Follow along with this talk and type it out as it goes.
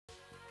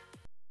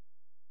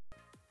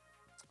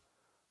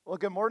Well,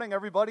 good morning,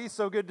 everybody.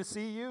 So good to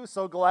see you.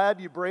 So glad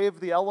you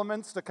braved the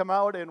elements to come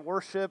out and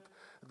worship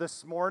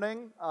this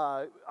morning.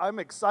 I'm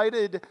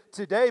excited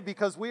today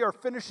because we are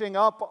finishing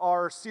up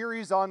our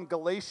series on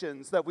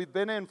Galatians that we've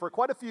been in for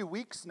quite a few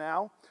weeks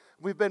now.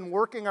 We've been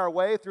working our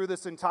way through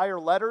this entire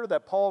letter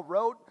that Paul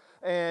wrote,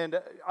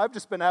 and I've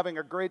just been having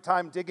a great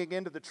time digging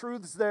into the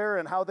truths there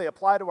and how they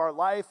apply to our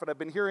life. And I've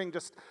been hearing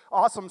just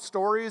awesome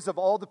stories of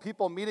all the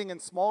people meeting in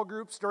small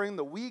groups during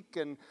the week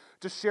and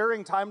just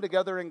sharing time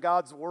together in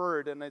God's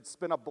Word. And it's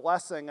been a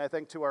blessing, I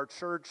think, to our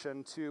church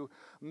and to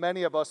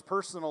many of us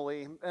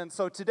personally. And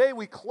so today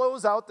we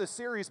close out the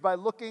series by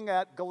looking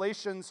at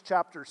Galatians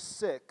chapter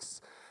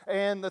 6.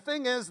 And the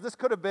thing is, this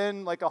could have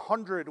been like a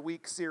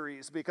 100-week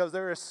series because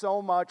there is so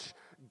much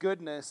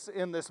goodness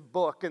in this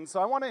book. And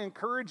so I want to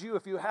encourage you,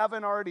 if you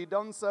haven't already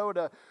done so,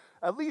 to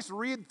at least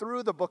read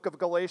through the book of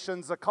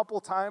Galatians a couple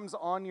times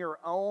on your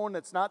own.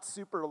 It's not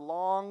super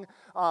long,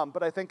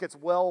 but I think it's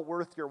well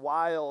worth your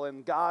while,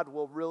 and God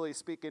will really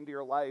speak into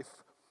your life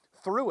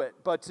through it.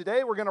 But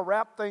today we're going to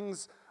wrap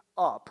things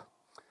up.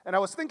 And I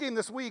was thinking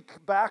this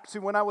week back to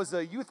when I was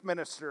a youth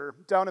minister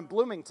down in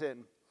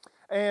Bloomington.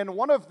 And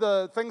one of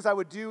the things I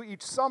would do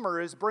each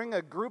summer is bring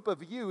a group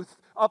of youth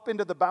up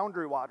into the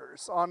Boundary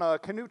Waters on a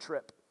canoe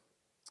trip.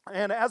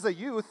 And as a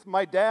youth,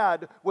 my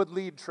dad would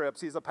lead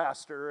trips. He's a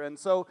pastor. And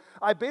so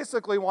I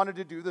basically wanted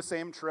to do the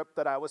same trip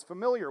that I was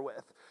familiar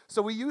with.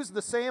 So we used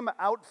the same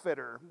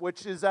outfitter,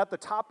 which is at the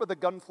top of the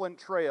Gunflint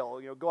Trail.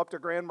 You know, go up to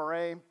Grand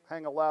Marais,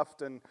 hang a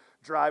left, and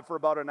drive for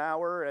about an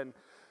hour. And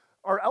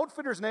our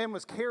outfitter's name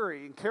was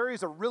Kerry, and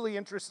Kerry's a really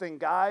interesting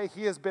guy.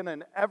 He has been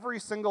in every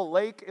single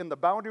lake in the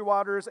Boundary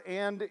Waters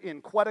and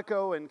in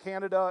Quetico in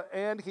Canada,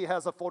 and he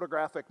has a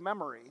photographic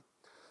memory.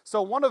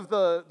 So one of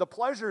the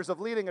pleasures of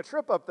leading a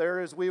trip up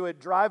there is we would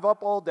drive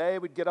up all day,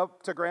 we'd get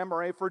up to Grand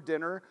Marais for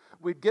dinner,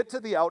 we'd get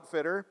to the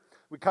outfitter,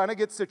 we'd kind of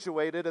get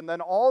situated, and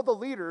then all the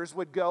leaders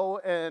would go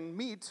and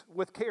meet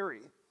with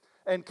Kerry,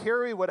 and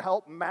Kerry would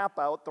help map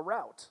out the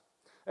route.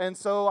 And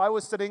so I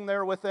was sitting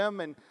there with him,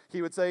 and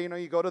he would say, you know,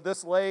 you go to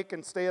this lake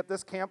and stay at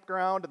this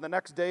campground, and the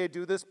next day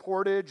do this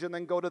portage, and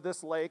then go to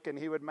this lake, and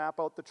he would map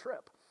out the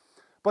trip.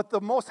 But the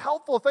most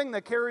helpful thing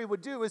that Kerry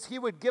would do is he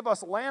would give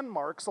us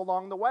landmarks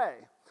along the way.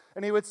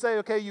 And he would say,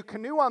 okay, you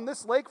canoe on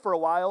this lake for a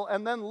while,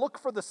 and then look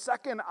for the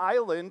second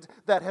island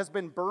that has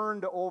been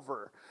burned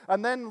over.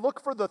 And then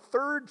look for the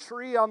third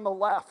tree on the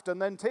left,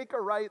 and then take a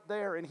right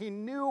there. And he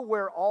knew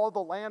where all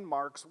the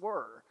landmarks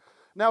were.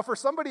 Now, for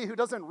somebody who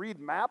doesn't read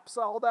maps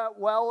all that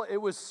well, it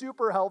was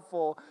super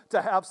helpful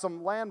to have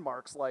some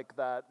landmarks like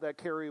that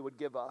Kerry would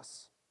give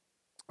us.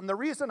 And the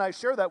reason I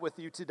share that with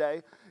you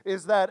today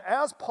is that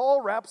as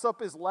Paul wraps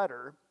up his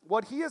letter,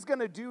 what he is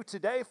going to do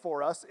today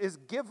for us is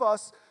give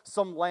us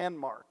some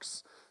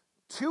landmarks.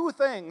 Two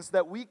things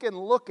that we can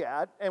look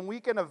at and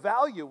we can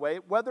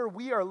evaluate whether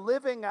we are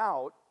living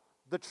out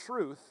the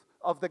truth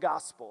of the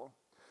gospel.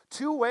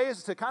 Two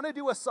ways to kind of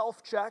do a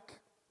self-check,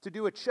 to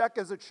do a check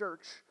as a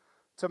church,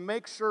 to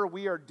make sure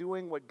we are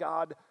doing what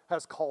God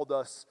has called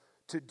us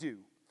to do.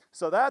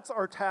 So that's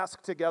our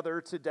task together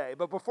today.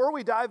 But before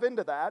we dive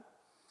into that,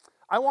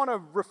 I want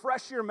to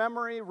refresh your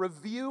memory,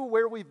 review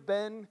where we've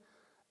been,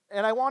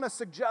 and I want to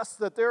suggest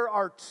that there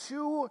are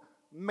two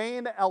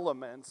main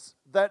elements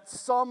that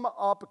sum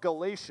up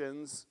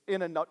Galatians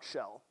in a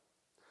nutshell.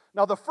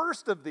 Now, the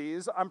first of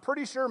these, I'm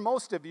pretty sure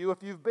most of you,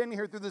 if you've been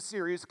here through the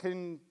series,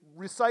 can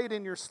recite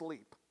in your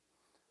sleep,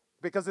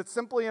 because it's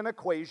simply an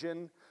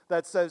equation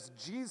that says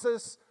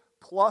Jesus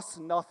plus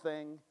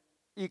nothing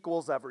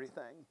equals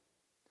everything.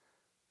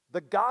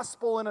 The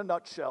gospel in a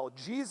nutshell,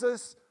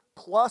 Jesus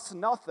plus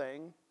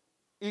nothing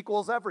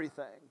equals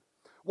everything.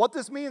 What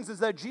this means is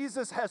that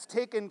Jesus has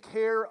taken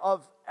care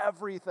of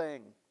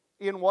everything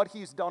in what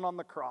he's done on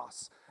the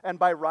cross and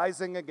by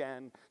rising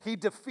again. He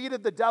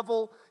defeated the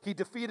devil, he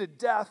defeated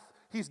death,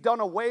 he's done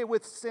away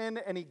with sin,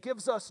 and he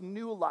gives us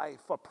new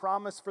life, a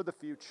promise for the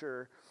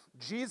future.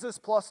 Jesus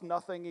plus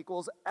nothing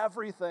equals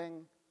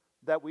everything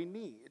that we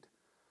need.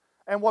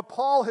 And what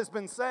Paul has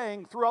been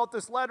saying throughout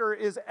this letter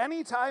is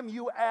anytime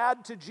you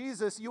add to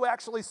Jesus, you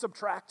actually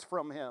subtract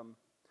from him.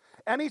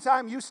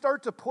 Anytime you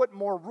start to put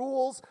more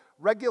rules,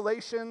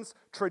 regulations,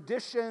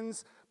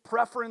 traditions,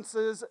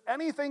 preferences,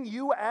 anything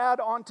you add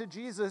onto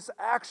Jesus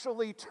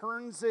actually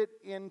turns it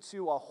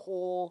into a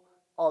whole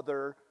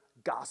other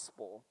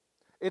gospel.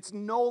 It's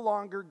no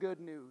longer good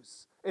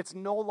news. It's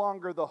no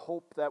longer the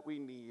hope that we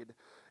need.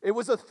 It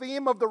was a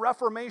theme of the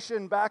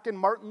Reformation back in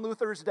Martin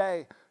Luther's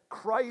day.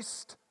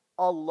 Christ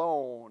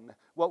alone,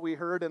 what we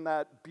heard in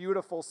that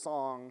beautiful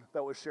song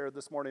that was shared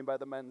this morning by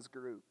the men's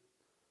group.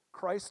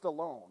 Christ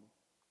alone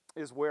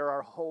is where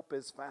our hope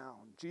is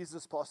found.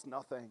 Jesus plus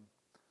nothing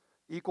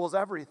equals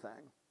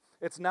everything.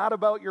 It's not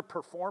about your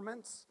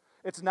performance.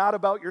 It's not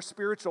about your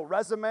spiritual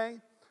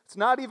resume. It's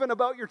not even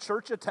about your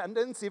church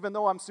attendance, even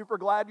though I'm super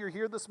glad you're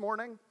here this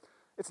morning.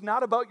 It's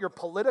not about your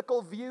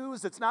political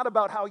views. It's not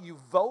about how you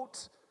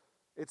vote.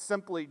 It's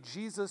simply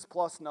Jesus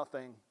plus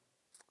nothing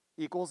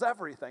equals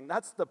everything.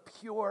 That's the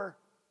pure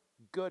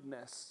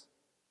goodness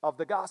of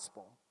the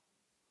gospel.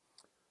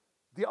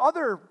 The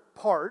other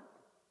part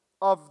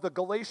of the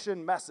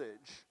Galatian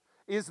message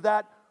is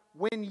that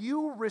when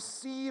you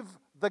receive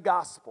the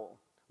gospel,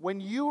 when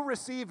you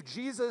receive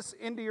Jesus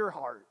into your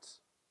heart,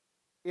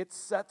 it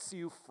sets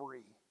you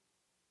free.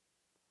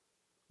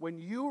 When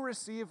you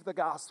receive the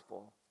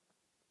gospel,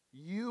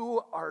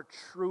 you are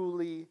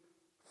truly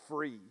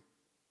free.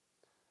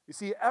 You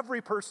see,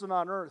 every person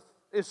on earth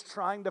is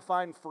trying to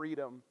find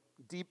freedom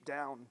deep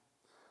down.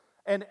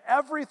 And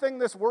everything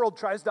this world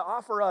tries to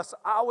offer us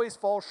always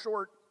falls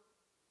short.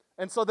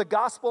 And so the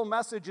gospel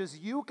message is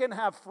you can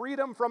have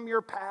freedom from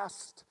your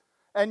past,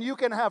 and you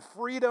can have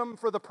freedom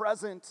for the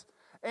present,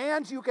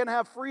 and you can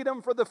have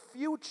freedom for the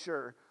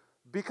future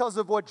because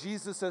of what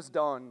Jesus has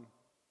done.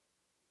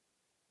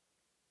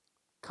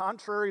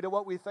 Contrary to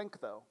what we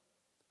think, though,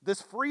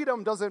 this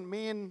freedom doesn't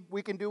mean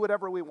we can do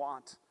whatever we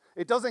want.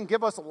 It doesn't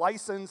give us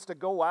license to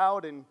go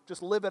out and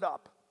just live it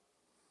up.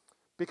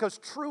 Because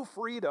true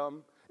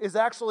freedom is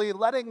actually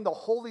letting the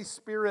Holy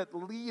Spirit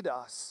lead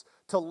us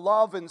to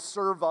love and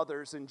serve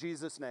others in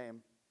Jesus'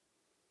 name.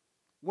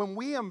 When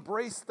we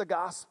embrace the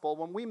gospel,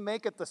 when we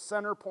make it the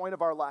center point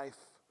of our life,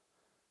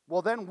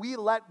 well, then we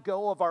let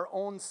go of our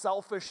own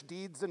selfish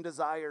deeds and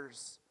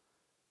desires.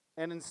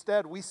 And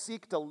instead, we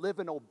seek to live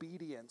in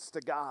obedience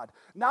to God.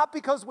 Not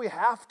because we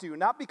have to,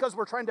 not because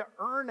we're trying to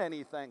earn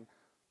anything,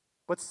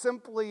 but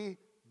simply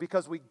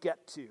because we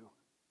get to,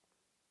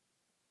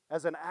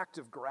 as an act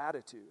of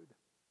gratitude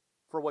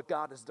for what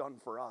God has done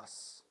for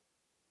us.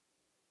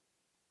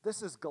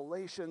 This is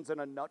Galatians in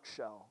a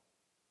nutshell.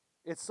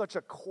 It's such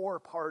a core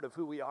part of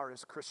who we are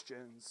as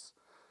Christians.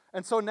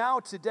 And so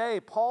now today,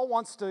 Paul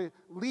wants to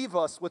leave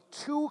us with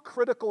two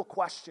critical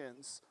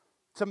questions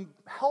to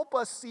help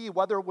us see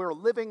whether we're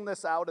living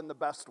this out in the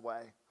best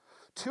way.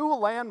 Two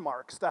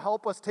landmarks to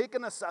help us take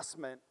an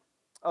assessment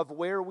of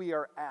where we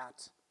are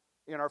at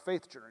in our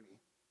faith journey.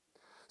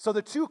 So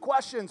the two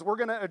questions we're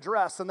going to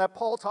address and that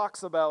Paul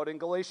talks about in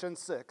Galatians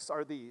 6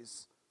 are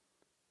these.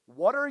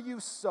 What are you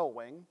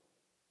sowing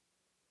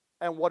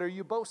and what are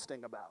you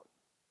boasting about?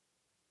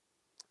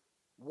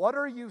 What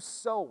are you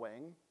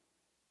sowing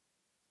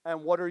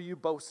and what are you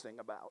boasting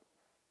about?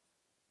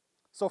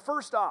 So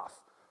first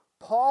off,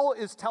 Paul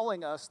is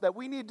telling us that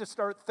we need to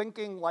start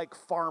thinking like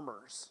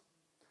farmers.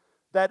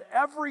 That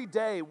every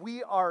day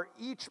we are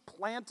each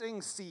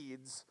planting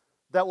seeds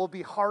that will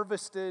be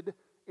harvested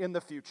in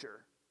the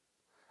future.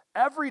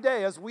 Every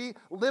day as we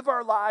live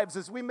our lives,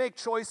 as we make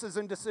choices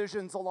and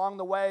decisions along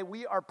the way,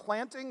 we are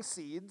planting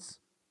seeds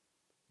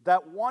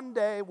that one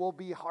day will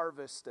be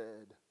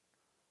harvested.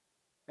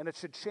 And it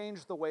should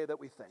change the way that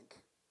we think.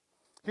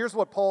 Here's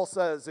what Paul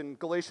says in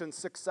Galatians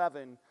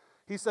 6:7.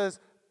 He says,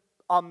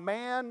 a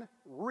man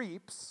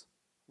reaps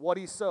what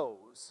he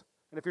sows.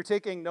 And if you're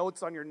taking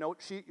notes on your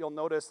note sheet, you'll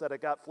notice that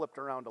it got flipped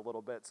around a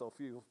little bit, so if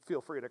you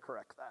feel free to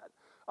correct that.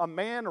 A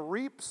man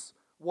reaps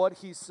what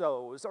he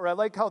sows. Or I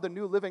like how the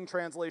New Living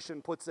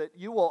Translation puts it,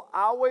 you will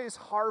always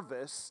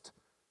harvest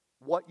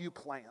what you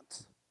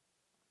plant.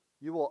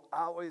 You will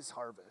always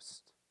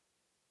harvest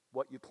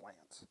what you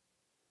plant.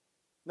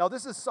 Now,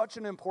 this is such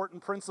an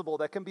important principle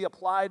that can be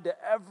applied to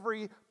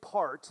every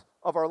part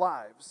of our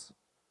lives.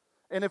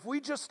 And if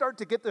we just start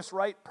to get this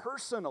right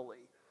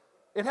personally,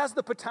 it has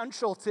the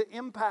potential to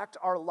impact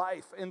our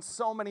life in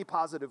so many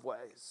positive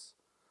ways.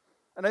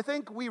 And I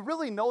think we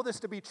really know this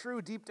to be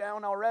true deep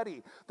down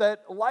already,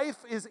 that life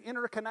is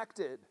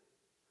interconnected,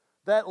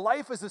 that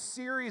life is a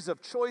series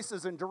of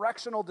choices and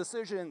directional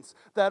decisions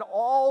that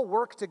all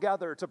work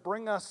together to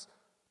bring us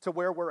to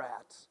where we're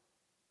at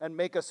and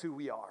make us who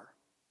we are.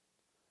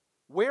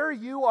 Where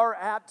you are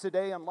at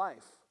today in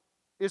life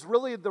is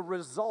really the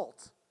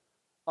result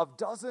of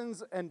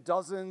dozens and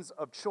dozens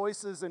of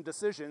choices and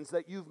decisions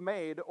that you've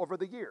made over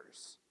the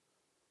years.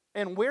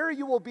 And where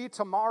you will be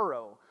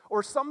tomorrow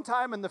or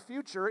sometime in the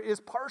future is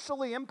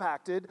partially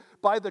impacted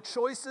by the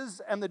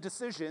choices and the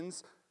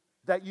decisions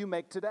that you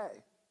make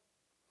today.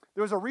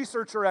 There's a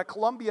researcher at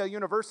Columbia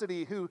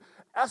University who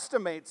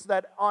estimates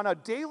that on a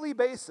daily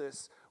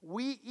basis,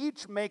 we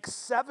each make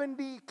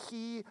 70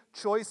 key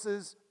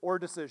choices or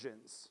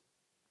decisions.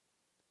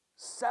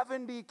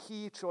 70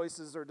 key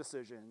choices or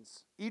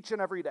decisions each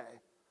and every day,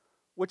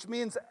 which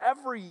means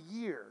every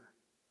year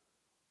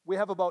we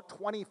have about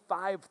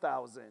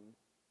 25,000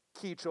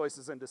 key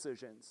choices and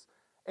decisions.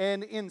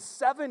 And in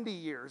 70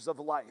 years of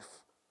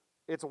life,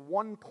 it's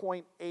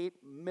 1.8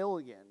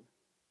 million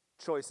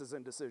choices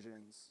and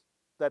decisions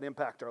that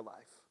impact our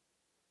life.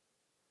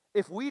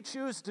 If we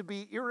choose to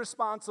be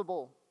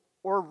irresponsible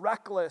or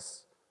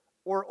reckless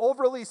or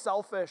overly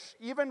selfish,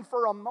 even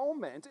for a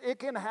moment, it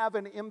can have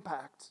an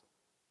impact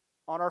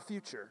on our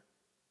future.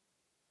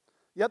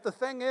 Yet the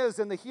thing is,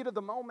 in the heat of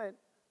the moment,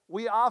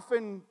 we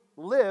often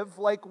live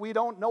like we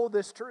don't know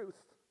this truth.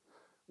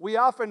 We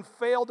often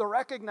fail to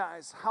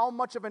recognize how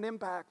much of an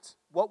impact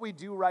what we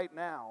do right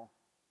now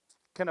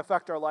can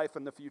affect our life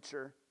in the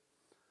future.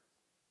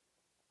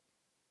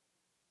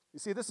 You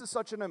see, this is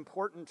such an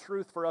important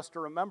truth for us to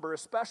remember,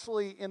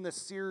 especially in this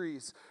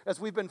series, as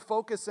we've been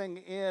focusing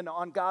in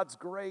on God's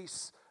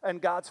grace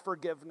and God's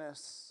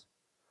forgiveness.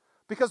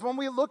 Because when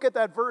we look at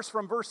that verse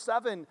from verse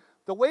 7,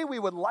 the way we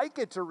would like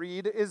it to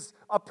read is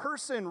a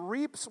person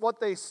reaps what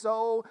they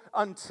sow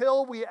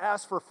until we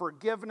ask for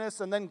forgiveness,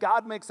 and then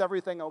God makes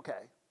everything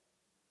okay.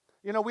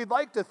 We'd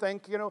like to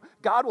think,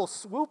 God will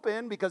swoop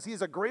in because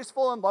he's a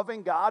graceful and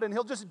loving God, and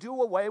he'll just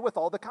do away with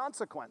all the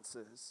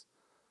consequences.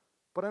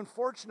 But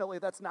unfortunately,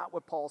 that's not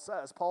what Paul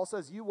says. Paul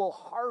says you will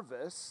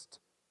harvest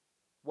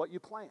what you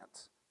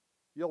plant.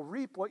 You'll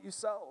reap what you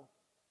sow.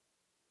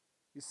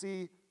 You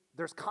see,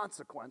 there's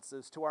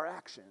consequences to our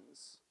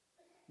actions.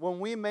 When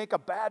we make a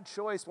bad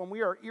choice, when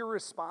we are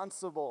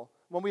irresponsible,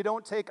 when we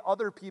don't take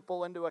other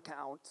people into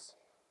account,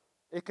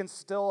 it can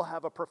still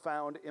have a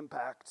profound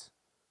impact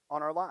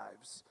on our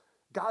lives.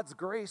 God's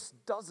grace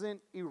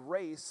doesn't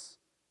erase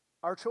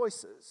our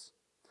choices.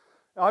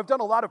 Now, I've done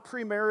a lot of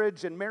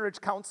pre-marriage and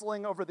marriage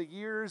counseling over the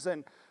years,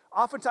 and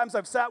oftentimes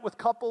I've sat with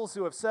couples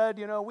who have said,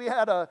 we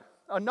had a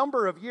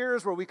number of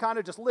years where we kind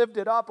of just lived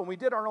it up and we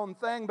did our own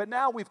thing, but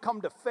now we've come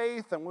to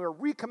faith and we're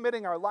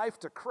recommitting our life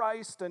to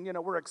Christ, and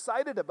we're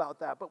excited about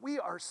that, but we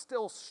are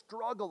still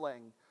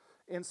struggling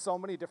in so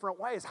many different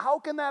ways. How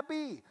can that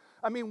be?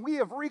 We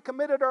have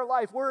recommitted our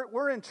life.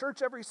 We're in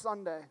church every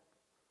Sunday,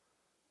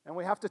 and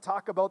we have to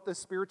talk about this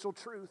spiritual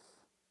truth.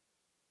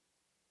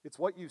 It's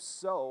what you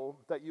sow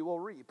that you will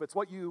reap. It's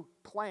what you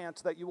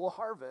plant that you will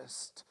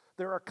harvest.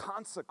 There are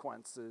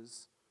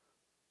consequences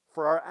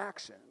for our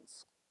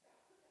actions.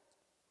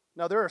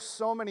 Now, there are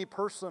so many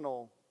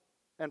personal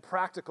and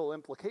practical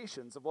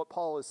implications of what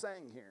Paul is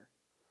saying here.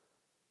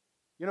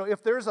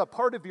 If there's a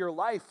part of your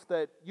life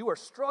that you are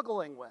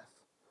struggling with,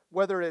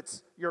 whether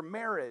it's your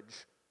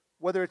marriage,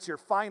 whether it's your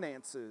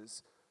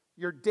finances,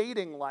 your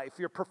dating life,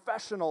 your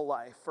professional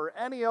life, or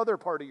any other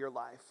part of your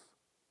life,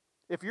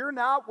 if you're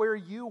not where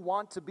you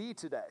want to be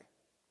today,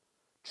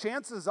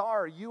 chances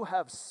are you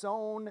have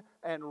sown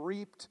and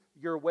reaped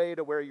your way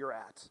to where you're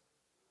at.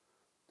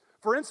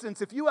 For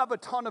instance, if you have a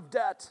ton of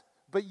debt,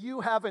 but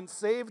you haven't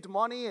saved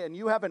money and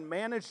you haven't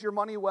managed your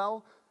money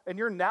well, and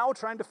you're now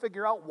trying to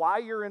figure out why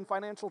you're in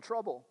financial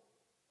trouble,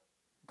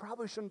 you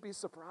probably shouldn't be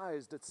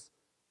surprised. It's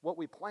what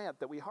we plant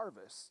that we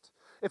harvest.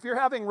 If you're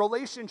having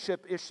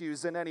relationship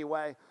issues in any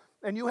way,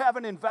 and you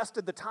haven't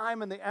invested the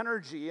time and the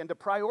energy into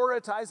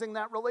prioritizing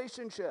that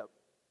relationship,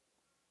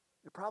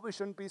 it probably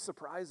shouldn't be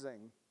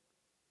surprising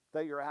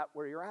that you're at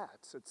where you're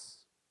at. It's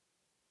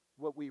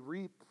what we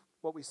reap,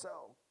 what we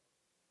sow.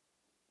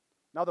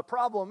 Now, the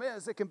problem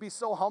is it can be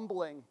so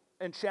humbling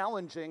and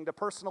challenging to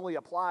personally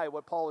apply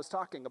what Paul is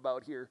talking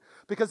about here,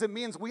 because it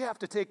means we have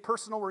to take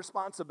personal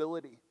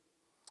responsibility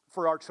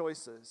for our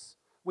choices.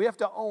 We have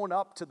to own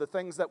up to the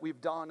things that we've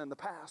done in the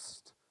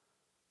past.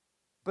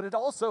 But it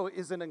also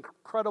is an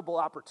incredible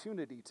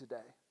opportunity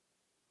today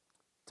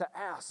to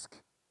ask,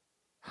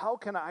 how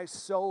can I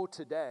sow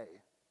today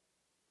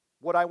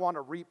what I want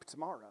to reap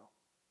tomorrow?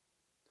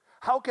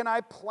 How can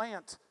I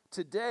plant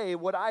today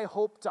what I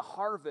hope to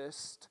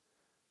harvest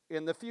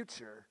in the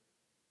future?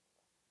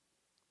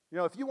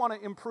 If you want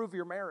to improve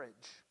your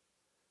marriage,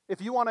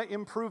 if you want to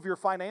improve your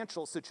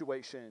financial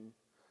situation,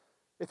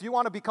 if you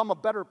want to become a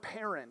better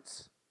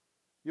parent,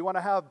 you want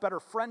to have better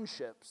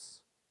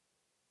friendships,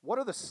 what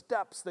are the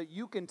steps that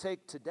you can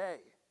take today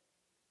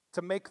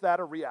to make that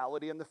a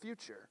reality in the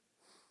future?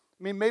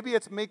 Maybe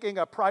it's making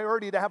a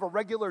priority to have a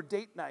regular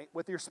date night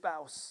with your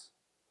spouse.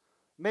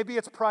 Maybe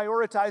it's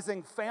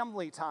prioritizing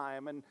family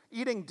time and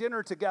eating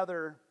dinner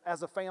together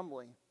as a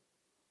family.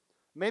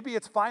 Maybe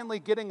it's finally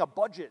getting a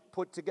budget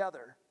put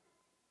together.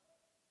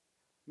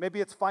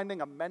 Maybe it's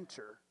finding a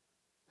mentor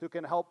who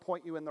can help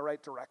point you in the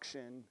right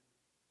direction.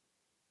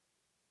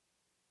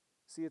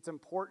 See, it's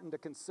important to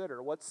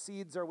consider, what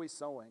seeds are we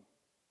sowing?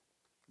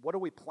 What are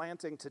we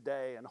planting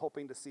today and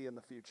hoping to see in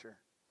the future?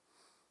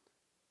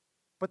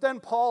 But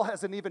then Paul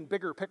has an even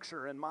bigger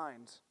picture in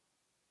mind,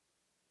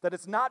 that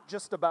it's not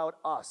just about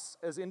us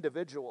as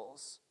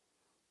individuals,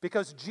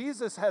 because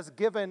Jesus has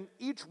given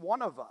each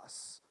one of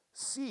us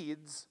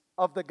seeds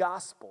of the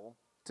gospel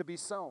to be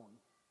sown.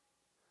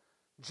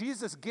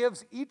 Jesus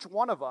gives each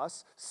one of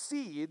us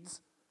seeds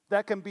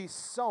that can be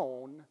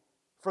sown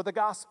for the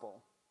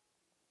gospel.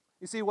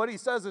 You see, what he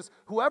says is,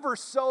 whoever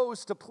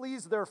sows to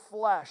please their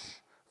flesh,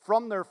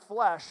 from their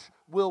flesh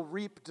will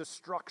reap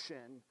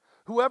destruction.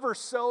 Whoever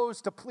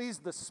sows to please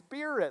the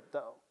Spirit,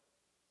 though,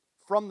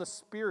 from the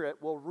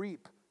Spirit will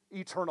reap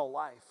eternal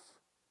life.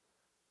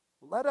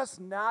 Let us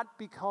not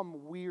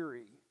become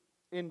weary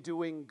in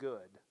doing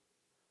good.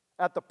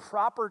 At the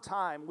proper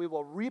time, we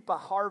will reap a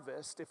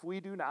harvest if we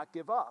do not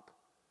give up.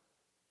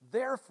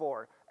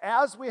 Therefore,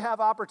 as we have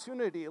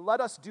opportunity,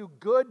 let us do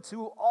good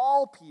to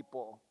all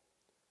people,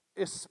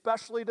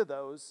 especially to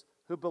those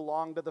who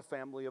belong to the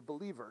family of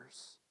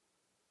believers.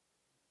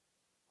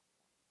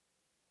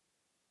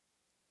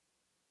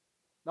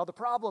 Now, the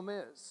problem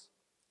is,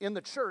 in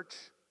the church,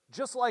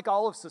 just like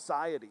all of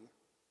society,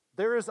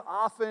 there is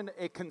often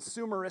a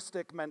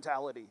consumeristic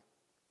mentality.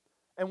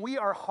 And we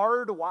are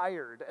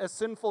hardwired as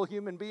sinful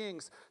human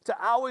beings to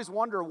always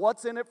wonder,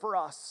 what's in it for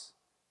us?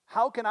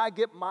 How can I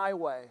get my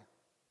way?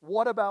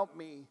 What about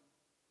me?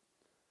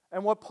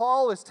 And what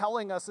Paul is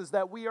telling us is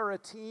that we are a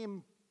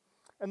team,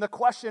 And the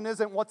question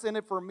isn't what's in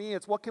it for me,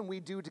 it's what can we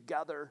do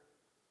together?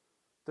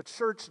 The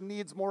church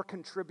needs more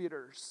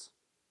contributors,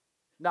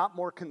 not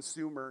more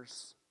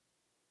consumers.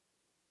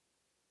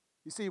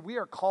 You see, we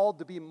are called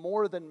to be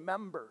more than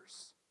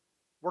members.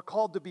 We're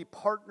called to be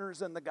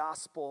partners in the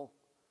gospel.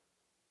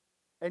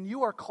 And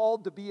you are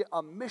called to be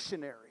a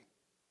missionary.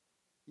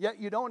 Yet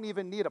you don't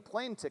even need a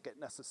plane ticket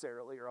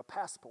necessarily or a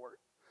passport.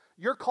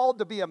 You're called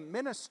to be a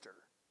minister,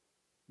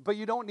 but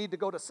you don't need to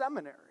go to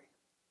seminary.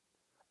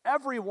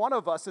 Every one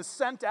of us is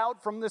sent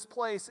out from this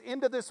place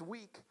into this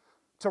week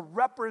to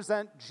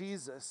represent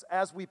Jesus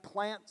as we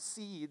plant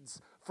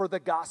seeds for the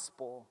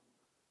gospel.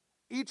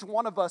 Each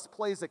one of us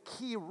plays a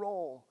key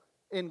role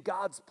in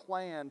God's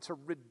plan to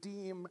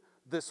redeem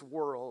this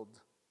world.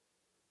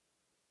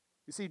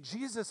 You see,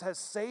 Jesus has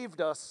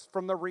saved us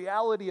from the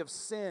reality of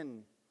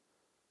sin,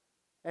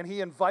 and he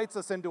invites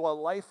us into a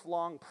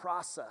lifelong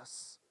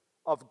process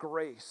of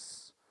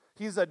grace.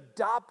 He's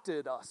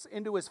adopted us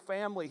into his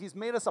family. He's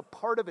made us a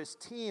part of his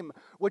team,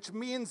 which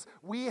means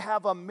we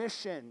have a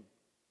mission.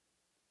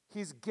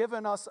 He's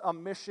given us a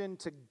mission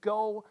to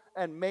go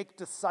and make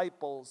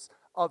disciples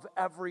of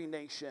every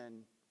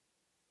nation.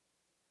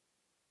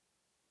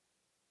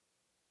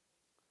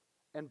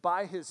 And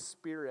by his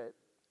Spirit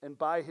and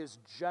by his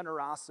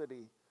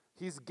generosity,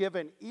 he's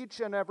given each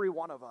and every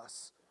one of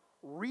us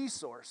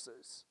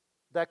resources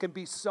that can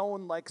be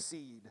sown like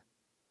seed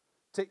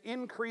to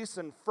increase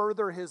and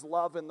further his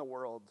love in the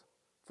world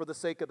for the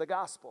sake of the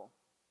gospel.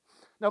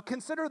 Now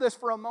consider this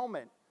for a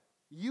moment.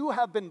 You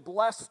have been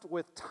blessed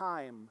with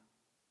time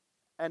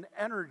and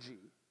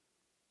energy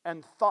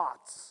and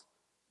thoughts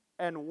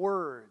and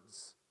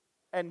words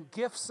and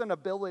gifts and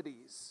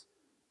abilities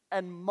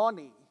and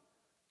money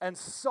and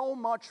so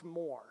much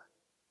more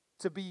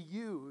to be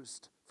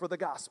used for the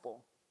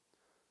gospel.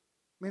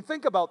 I mean,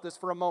 think about this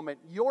for a moment.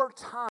 Your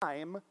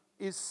time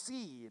is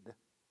seed.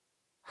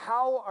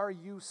 How are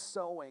you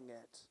sowing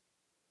it?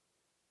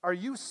 Are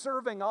you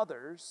serving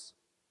others,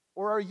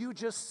 or are you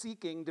just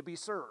seeking to be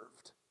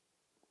served?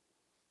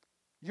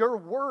 Your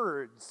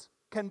words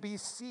can be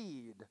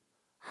seed.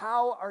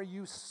 How are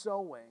you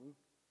sowing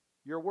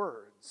your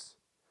words?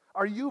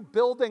 Are you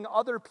building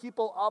other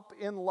people up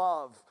in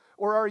love?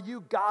 Or are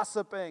you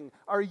gossiping?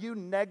 Are you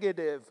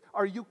negative?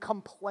 Are you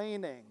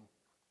complaining?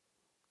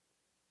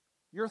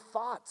 Your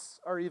thoughts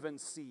are even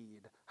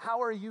seed.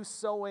 How are you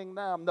sowing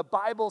them? The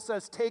Bible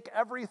says, take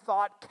every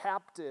thought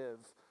captive,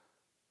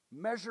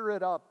 measure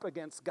it up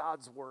against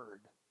God's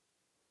word.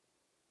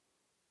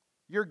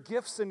 Your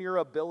gifts and your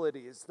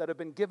abilities that have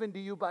been given to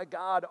you by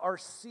God are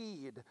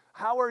seed.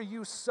 How are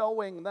you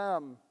sowing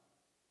them?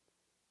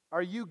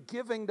 Are you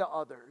giving to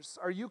others?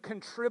 Are you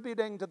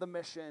contributing to the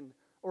mission?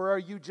 Or are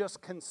you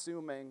just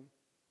consuming?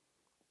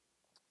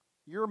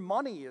 Your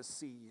money is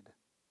seed.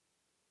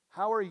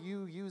 How are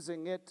you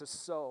using it to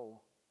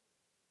sow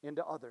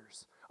into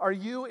others? Are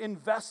you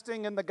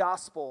investing in the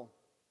gospel?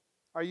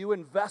 Are you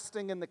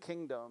investing in the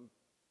kingdom?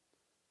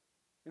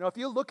 You know, if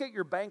you look at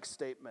your bank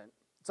statement,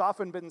 it's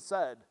often been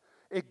said,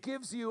 it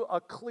gives you a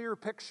clear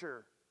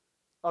picture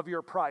of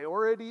your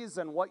priorities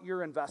and what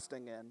you're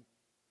investing in.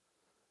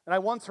 And I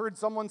once heard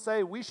someone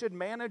say, we should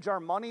manage our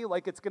money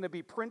like it's going to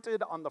be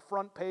printed on the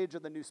front page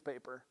of the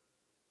newspaper.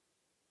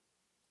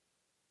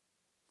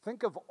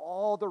 Think of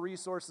all the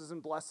resources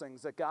and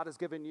blessings that God has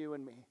given you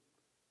and me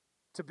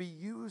to be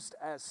used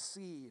as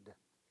seed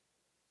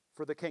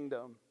for the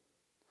kingdom.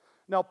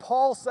 Now,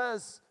 Paul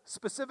says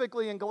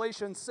specifically in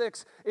Galatians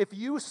 6, if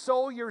you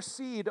sow your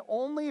seed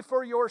only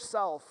for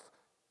yourself,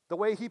 the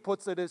way he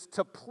puts it is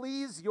to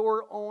please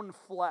your own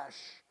flesh.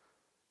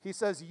 He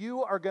says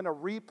you are going to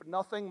reap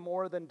nothing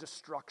more than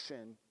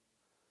destruction.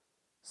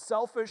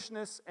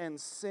 Selfishness and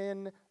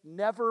sin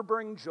never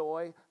bring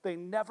joy. They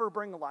never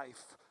bring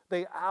life.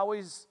 They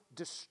always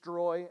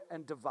destroy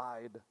and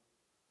divide.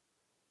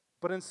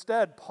 But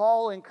instead,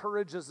 Paul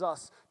encourages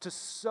us to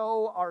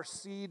sow our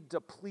seed to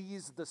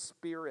please the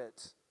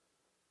Spirit.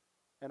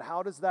 And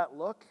how does that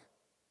look?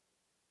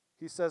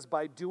 He says,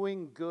 by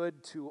doing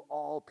good to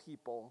all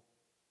people.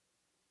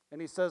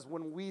 And he says,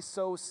 when we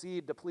sow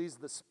seed to please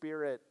the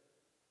Spirit,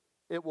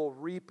 it will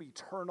reap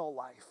eternal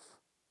life.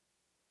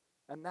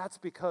 And that's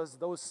because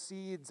those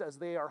seeds, as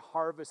they are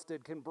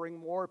harvested, can bring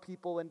more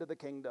people into the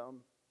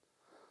kingdom.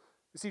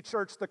 You see,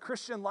 church, the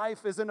Christian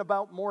life isn't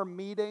about more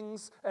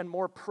meetings and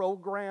more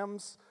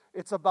programs.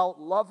 It's about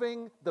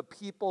loving the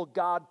people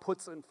God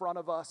puts in front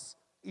of us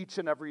each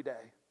and every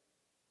day.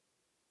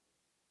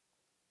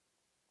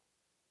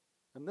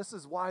 And this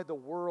is why the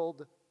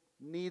world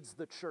needs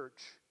the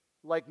church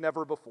like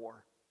never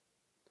before.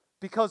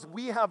 Because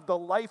we have the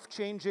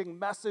life-changing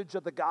message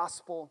of the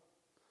gospel,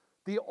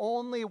 the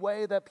only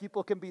way that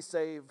people can be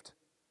saved.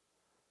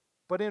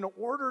 But in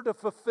order to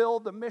fulfill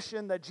the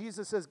mission that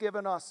Jesus has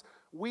given us,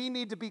 we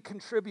need to be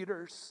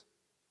contributors,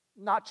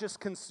 not just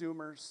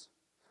consumers.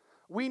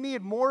 We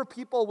need more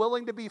people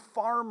willing to be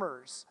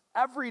farmers,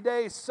 every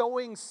day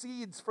sowing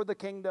seeds for the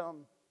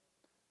kingdom,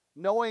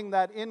 knowing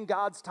that in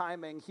God's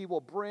timing, he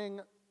will bring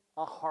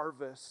a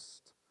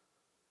harvest.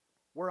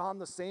 We're on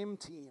the same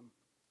team.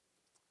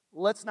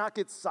 let's not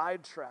get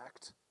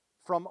sidetracked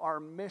from our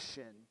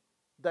mission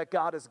that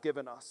God has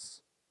given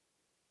us.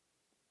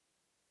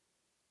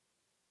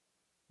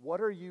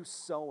 What are you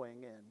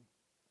sowing in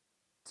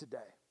today?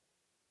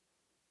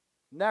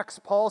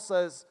 Next, Paul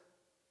says,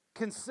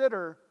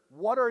 consider,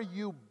 what are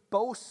you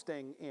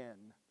boasting in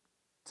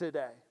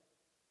today?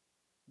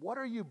 What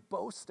are you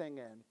boasting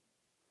in?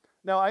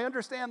 Now, I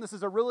understand this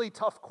is a really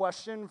tough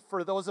question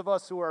for those of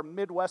us who are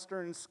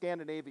Midwestern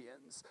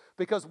Scandinavians,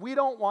 because we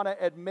don't want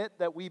to admit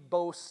that we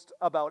boast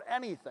about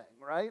anything,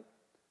 right?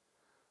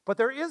 But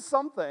there is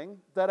something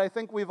that I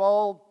think we've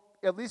all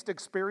at least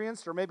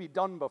experienced or maybe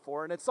done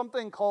before, and it's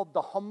something called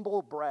the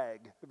humble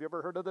brag. Have you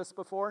ever heard of this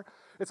before?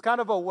 It's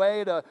kind of a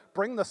way to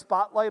bring the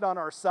spotlight on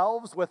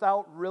ourselves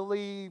without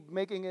really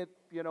making it,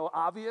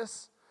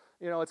 obvious.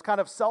 It's kind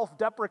of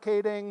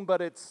self-deprecating,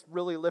 but it's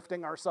really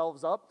lifting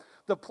ourselves up.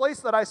 The place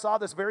that I saw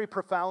this very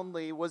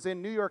profoundly was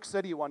in New York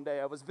City one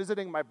day. I was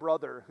visiting my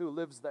brother who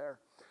lives there,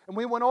 and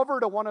we went over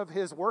to one of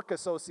his work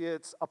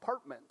associates'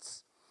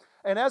 apartments.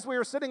 And as we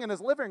were sitting in his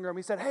living room,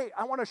 he said, hey,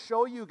 I want to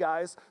show you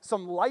guys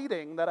some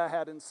lighting that I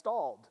had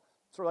installed.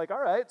 So we're like,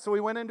 all right. So we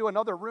went into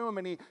another room,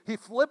 and he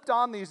flipped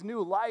on these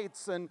new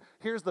lights, and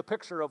here's the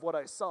picture of what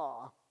I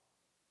saw.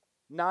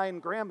 9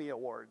 Grammy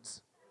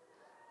Awards.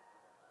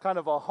 Kind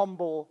of a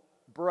humble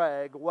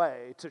brag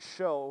way to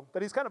show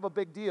that he's kind of a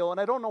big deal.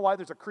 And I don't know why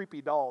there's a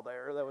creepy doll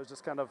there. That was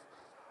just kind of,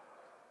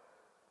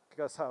 I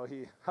guess, how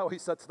he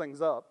sets things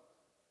up.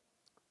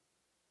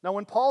 Now,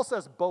 when Paul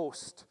says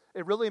boast,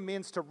 it really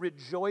means to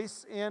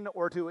rejoice in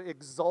or to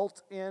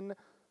exult in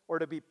or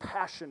to be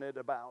passionate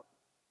about.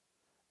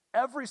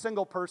 Every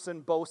single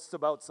person boasts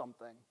about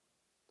something.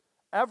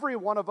 Every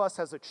one of us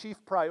has a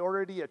chief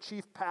priority, a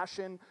chief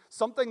passion,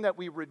 something that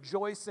we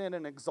rejoice in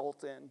and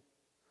exult in.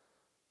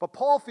 But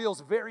Paul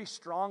feels very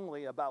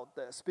strongly about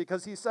this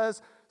because he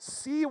says,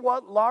 see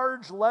what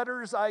large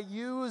letters I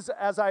use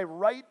as I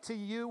write to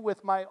you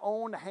with my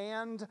own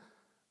hand,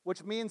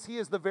 which means he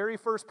is the very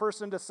first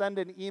person to send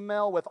an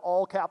email with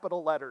all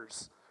capital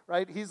letters,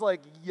 right? He's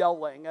like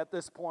yelling at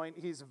this point.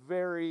 He's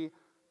very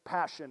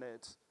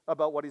passionate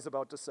about what he's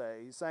about to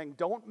say. He's saying,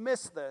 don't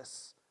miss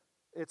this.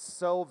 It's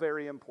so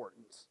very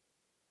important.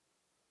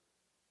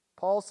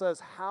 Paul says,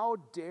 how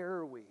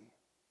dare we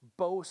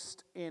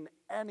boast in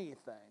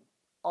anything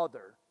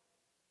other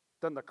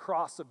than the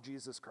cross of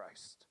Jesus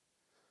Christ?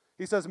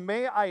 He says,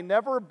 may I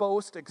never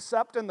boast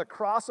except in the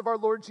cross of our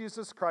Lord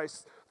Jesus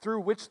Christ,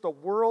 through which the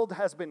world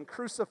has been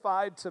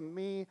crucified to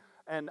me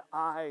and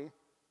I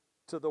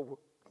to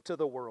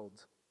the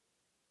world.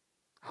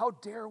 How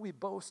dare we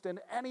boast in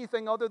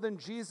anything other than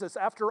Jesus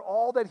after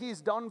all that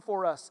he's done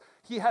for us?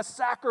 He has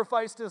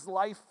sacrificed his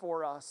life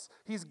for us.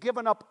 He's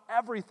given up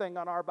everything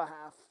on our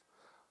behalf.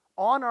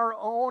 On our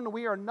own,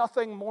 we are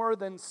nothing more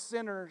than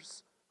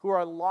sinners who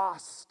are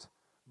lost.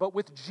 But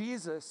with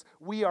Jesus,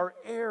 we are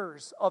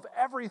heirs of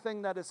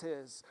everything that is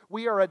his.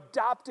 We are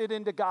adopted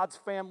into God's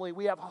family.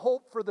 We have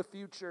hope for the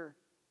future.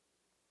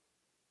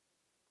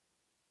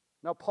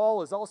 Now,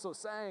 Paul is also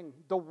saying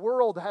the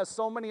world has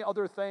so many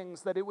other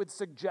things that it would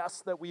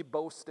suggest that we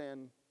boast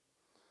in.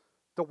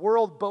 The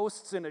world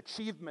boasts in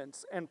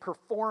achievements and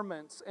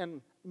performance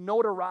and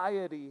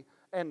notoriety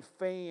and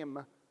fame.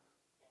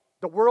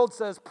 The world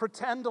says,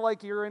 pretend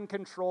like you're in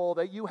control,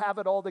 that you have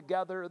it all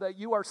together, that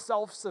you are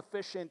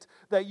self-sufficient,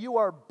 that you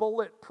are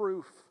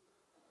bulletproof.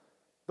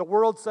 The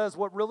world says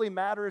what really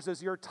matters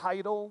is your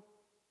title.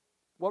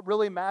 What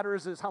really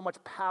matters is how much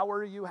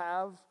power you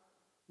have.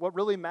 What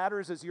really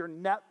matters is your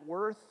net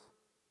worth.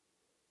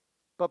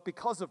 But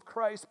because of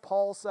Christ,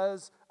 Paul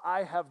says,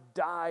 I have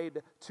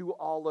died to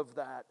all of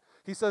that.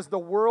 He says, the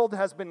world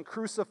has been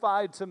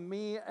crucified to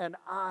me and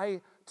I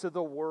to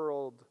the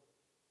world.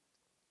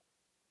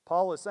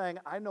 Paul is saying,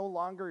 I no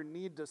longer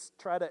need to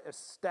try to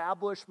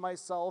establish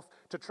myself,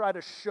 to try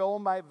to show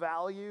my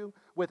value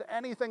with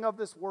anything of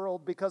this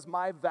world, because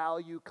my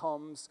value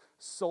comes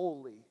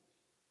solely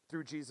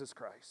through Jesus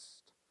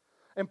Christ.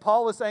 And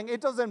Paul is saying,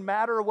 it doesn't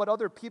matter what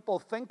other people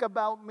think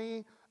about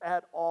me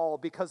at all,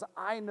 because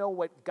I know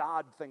what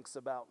God thinks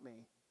about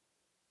me,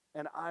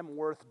 and I'm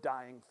worth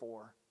dying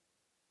for.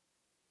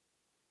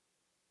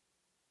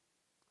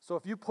 So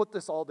if you put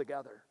this all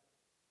together,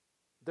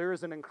 there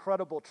is an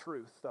incredible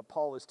truth that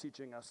Paul is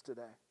teaching us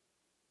today.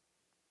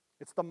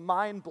 It's the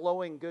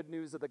mind-blowing good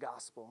news of the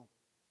gospel.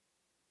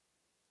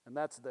 And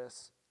that's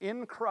this.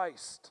 In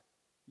Christ,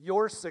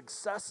 your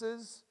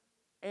successes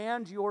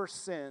and your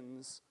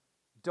sins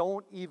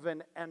don't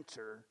even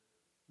enter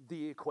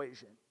the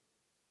equation.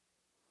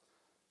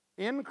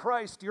 In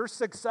Christ, your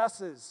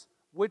successes,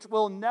 which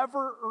will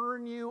never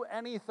earn you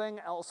anything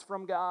else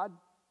from God,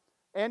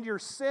 and your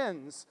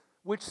sins,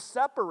 which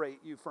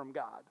separate you from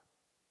God,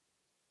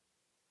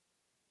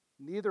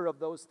 neither of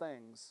those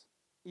things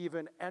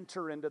even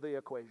enter into the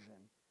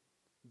equation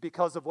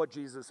because of what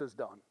Jesus has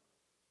done,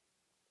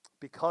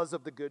 because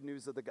of the good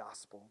news of the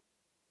gospel.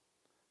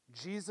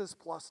 Jesus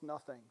plus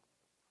nothing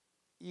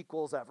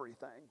equals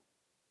everything.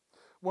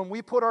 When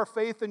we put our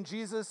faith in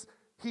Jesus,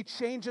 he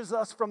changes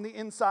us from the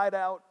inside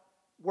out.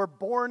 We're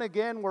born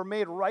again. We're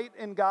made right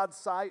in God's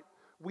sight.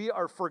 we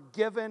are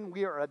forgiven,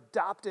 we are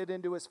adopted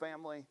into his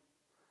family.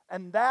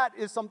 And that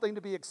is something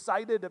to be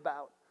excited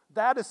about.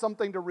 That is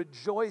something to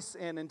rejoice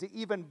in and to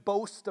even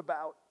boast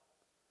about.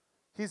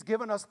 He's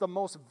given us the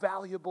most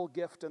valuable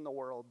gift in the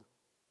world,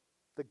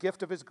 the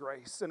gift of his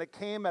grace, and it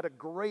came at a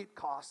great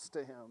cost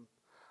to him.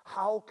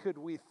 How could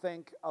we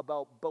think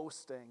about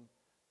boasting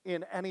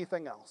in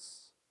anything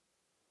else?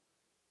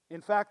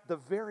 In fact, the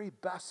very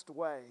best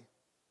way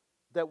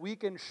that we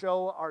can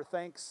show our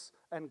thanks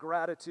and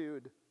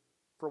gratitude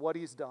for what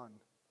he's done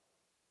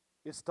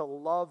is to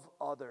love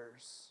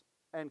others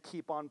and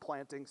keep on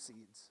planting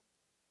seeds.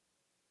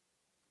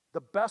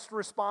 The best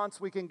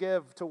response we can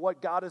give to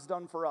what God has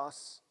done for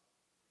us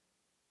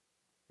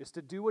is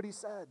to do what he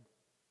said.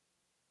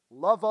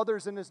 Love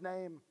others in his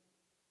name.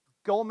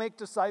 Go make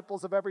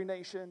disciples of every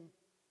nation.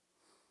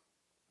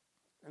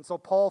 And so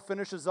Paul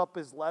finishes up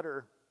his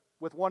letter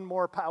with one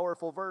more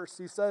powerful verse.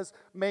 He says,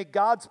 "May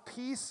God's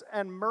peace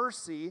and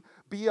mercy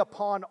be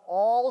upon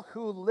all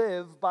who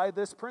live by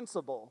this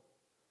principle.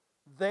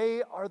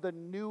 They are the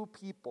new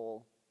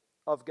people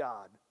of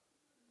God."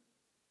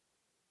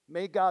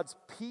 May God's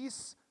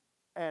peace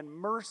and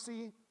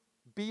mercy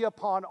be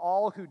upon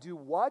all who do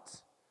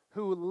what?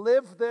 Who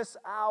live this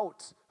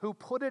out, who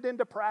put it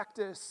into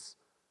practice,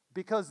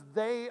 because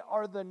they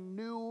are the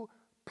new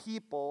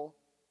people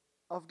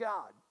of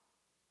God.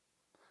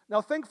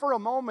 Now think for a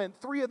moment,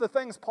 3 of the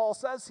things Paul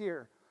says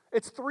here.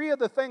 It's 3 of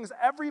the things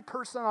every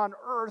person on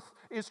earth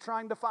is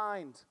trying to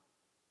find.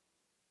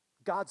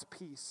 God's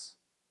peace.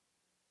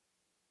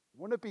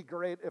 Wouldn't it be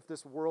great if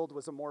this world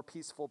was a more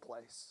peaceful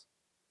place?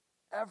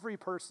 Every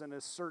person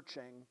is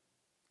searching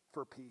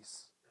for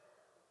peace.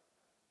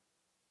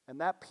 And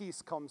that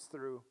peace comes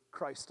through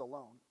Christ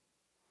alone.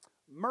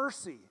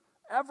 Mercy.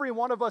 Every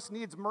one of us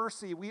needs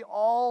mercy. We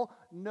all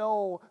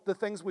know the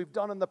things we've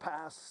done in the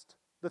past,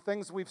 the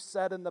things we've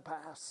said in the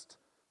past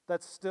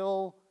that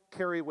still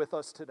carry with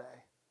us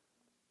today.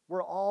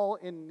 We're all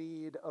in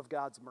need of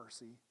God's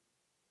mercy.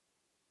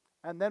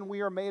 And then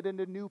we are made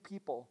into new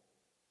people.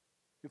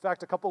 In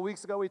fact, a couple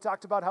weeks ago, we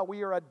talked about how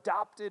we are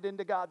adopted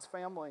into God's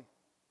family.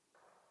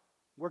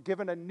 We're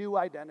given a new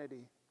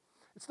identity.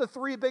 It's the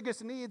 3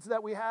 biggest needs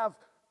that we have: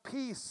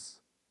 peace,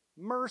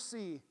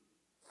 mercy,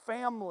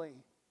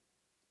 family.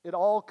 It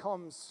all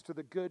comes to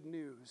the good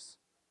news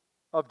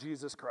of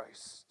Jesus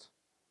Christ.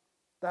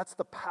 That's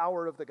the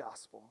power of the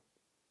gospel.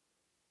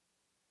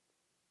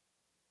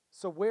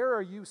 So where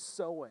are you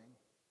sowing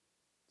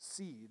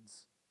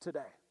seeds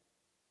today?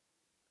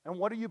 And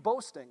what are you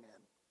boasting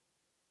in?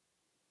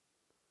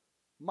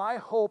 My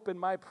hope and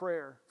my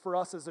prayer for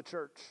us as a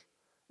church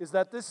is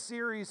that this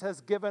series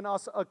has given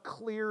us a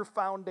clear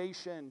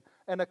foundation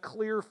and a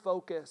clear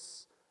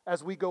focus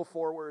as we go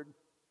forward.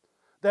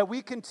 That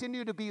we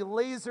continue to be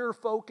laser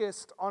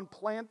focused on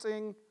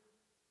planting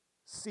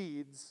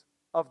seeds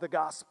of the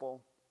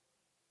gospel.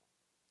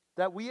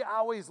 That we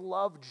always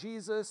love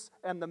Jesus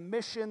and the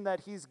mission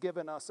that he's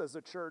given us as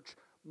a church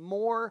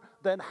more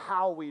than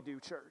how we do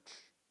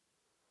church.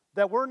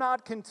 That we're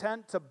not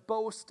content to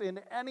boast in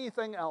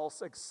anything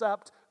else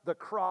except the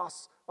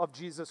cross of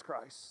Jesus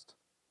Christ.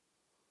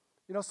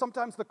 You know,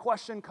 sometimes the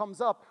question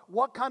comes up,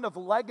 what kind of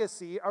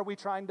legacy are we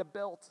trying to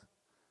build?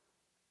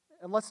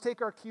 And let's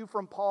take our cue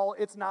from Paul.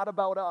 It's not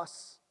about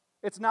us.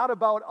 It's not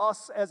about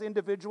us as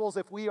individuals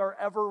if we are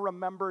ever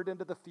remembered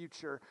into the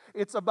future.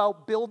 It's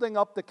about building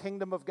up the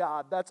kingdom of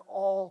God. That's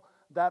all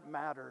that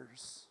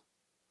matters.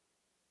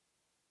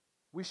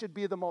 We should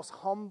be the most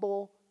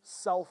humble,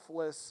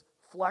 selfless,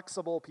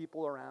 flexible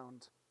people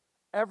around.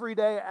 Every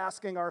day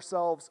asking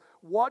ourselves,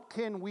 what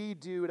can we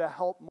do to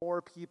help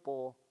more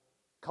people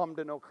come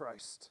to know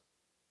Christ?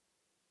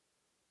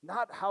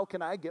 Not how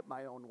can I get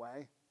my own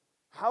way?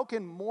 How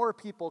can more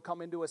people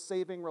come into a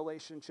saving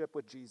relationship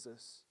with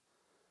Jesus?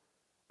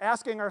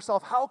 Asking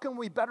ourselves, how can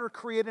we better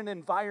create an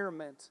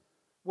environment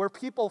where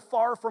people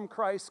far from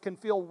Christ can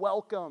feel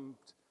welcomed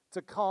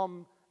to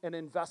come and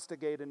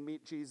investigate and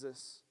meet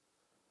Jesus?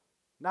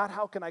 Not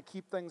how can I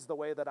keep things the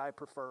way that I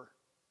prefer?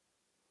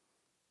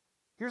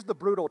 Here's the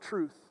brutal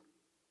truth.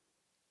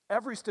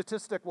 Every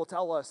statistic will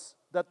tell us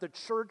that the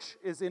church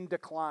is in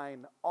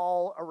decline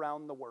all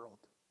around the world.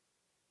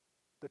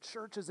 The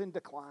church is in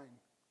decline.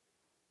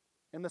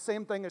 And the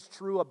same thing is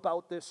true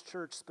about this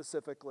church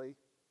specifically.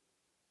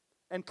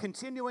 And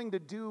continuing to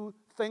do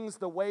things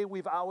the way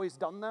we've always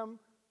done them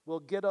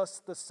will get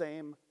us the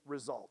same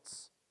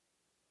results.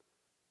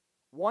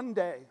 One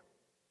day,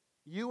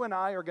 you and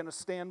I are going to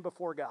stand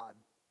before God,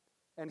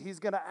 and he's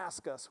going to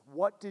ask us,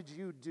 what did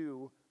you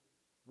do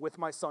with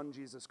my son,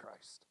 Jesus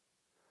Christ?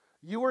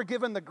 You were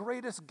given the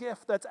greatest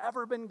gift that's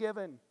ever been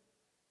given.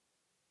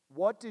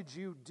 What did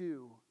you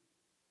do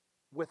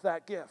with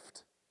that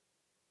gift?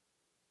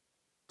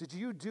 Did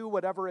you do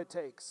whatever it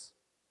takes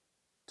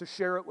to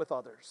share it with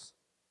others?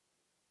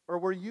 Or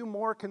were you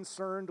more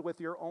concerned with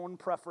your own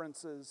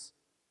preferences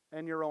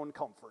and your own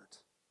comfort?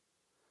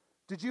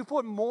 Did you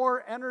put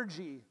more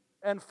energy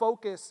and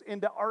focus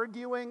into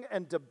arguing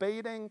and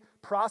debating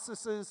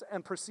processes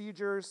and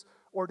procedures,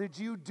 or did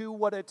you do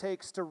what it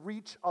takes to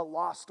reach a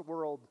lost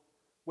world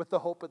with the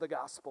hope of the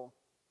gospel?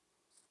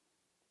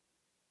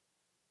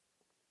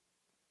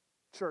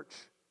 Church,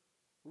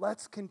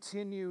 let's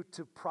continue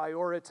to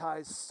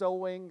prioritize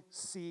sowing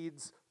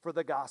seeds for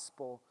the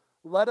gospel.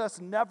 Let us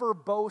never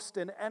boast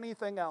in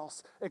anything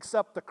else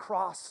except the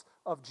cross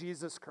of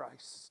Jesus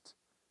Christ.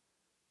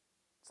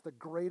 It's the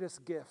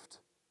greatest gift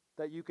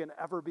that you can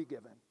ever be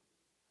given.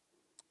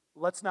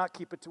 Let's not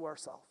keep it to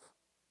ourselves.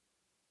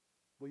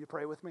 Will you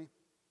pray with me?